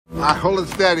Hold it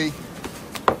steady.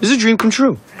 This is a dream come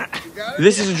true.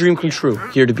 This is a dream come true,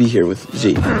 here to be here with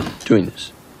Z, doing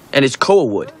this. And it's koa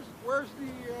wood,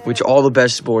 which all the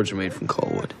best boards are made from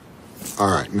koa wood. All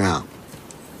right, now,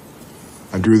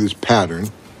 I drew this pattern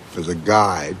as a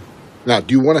guide. Now,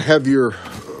 do you want to have your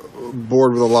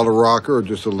board with a lot of rocker or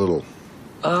just a little?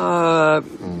 I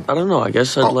don't know. I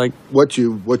guess I'd like... What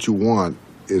you want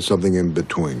is something in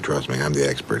between. Trust me, I'm the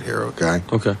expert here, okay?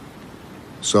 Okay.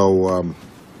 So,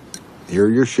 here are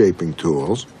your shaping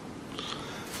tools.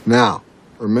 Now,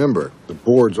 remember, the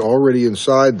board's already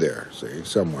inside there, see,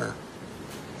 somewhere.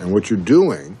 And what you're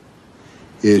doing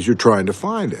is you're trying to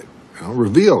find it. You know,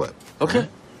 reveal it. Okay. Right?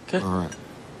 Okay. All right.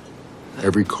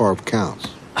 Every carve counts.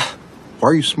 Why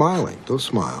are you smiling? Don't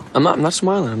smile. I'm not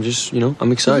smiling. I'm just,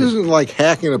 I'm excited. This isn't like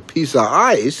hacking a piece of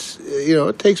ice. You know,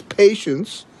 it takes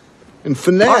patience and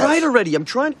finesse. All right already. I'm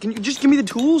trying. Can you just give me the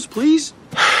tools, please?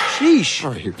 Sheesh.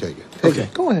 All right, here, take it. Okay.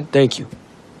 Go ahead. Thank you.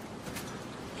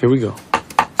 Here we go.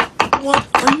 What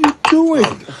are you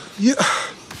doing?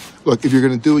 Look, if you're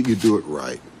going to do it, you do it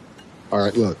right. All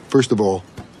right, look, first of all,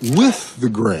 with the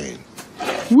grain.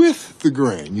 With the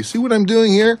grain. You see what I'm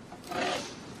doing here?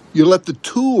 You let the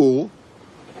tool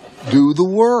do the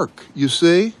work, you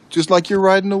see? Just like you're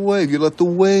riding a wave. You let the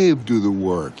wave do the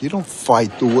work. You don't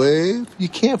fight the wave. You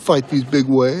can't fight these big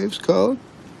waves, Code.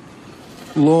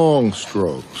 Long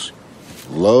strokes.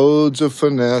 Loads of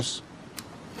finesse.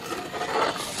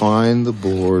 Find the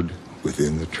board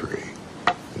within the tree.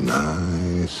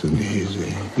 Nice and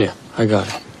easy. Yeah, I got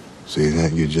it. See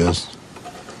that? You just...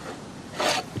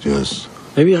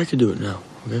 Maybe I could do it now,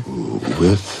 okay?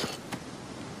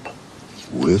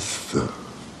 With the...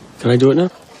 Can I do it now?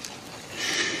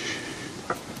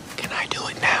 Can I do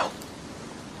it now?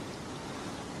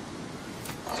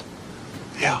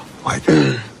 Yeah, like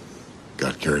that.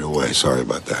 Got carried away. Sorry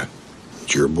about that.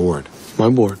 It's your board. My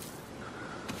board.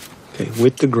 Okay,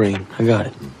 with the grain. I got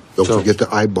it. Don't forget to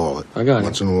eyeball it. I got it.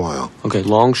 Once in a while. Okay,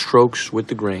 long strokes with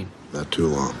the grain. Not too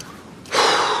long.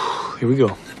 Here we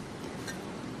go.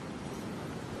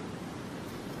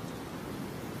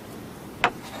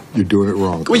 You're doing it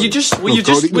wrong. Will you just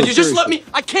let me?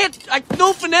 I can't.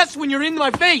 No finesse when you're in my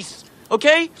face.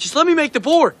 Okay? Just let me make the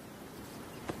board.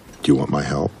 Do you want my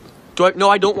help? No,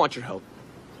 I don't want your help.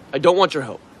 I don't want your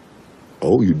help.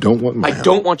 Oh, you don't want my help? I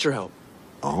don't want your help.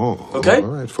 Oh. Okay? All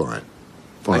right, fine.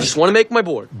 I just want to make my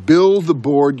board. Build the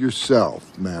board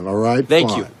yourself, man, all right?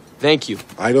 Thank you. Thank you.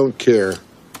 I don't care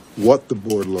what the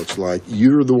board looks like.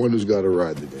 You're the one who's got to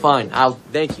ride the game. Fine.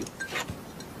 Thank you.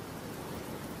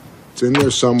 It's in there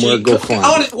somewhere. Go find it.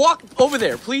 I want to walk over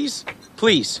there, please.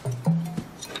 Please.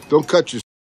 Don't cut your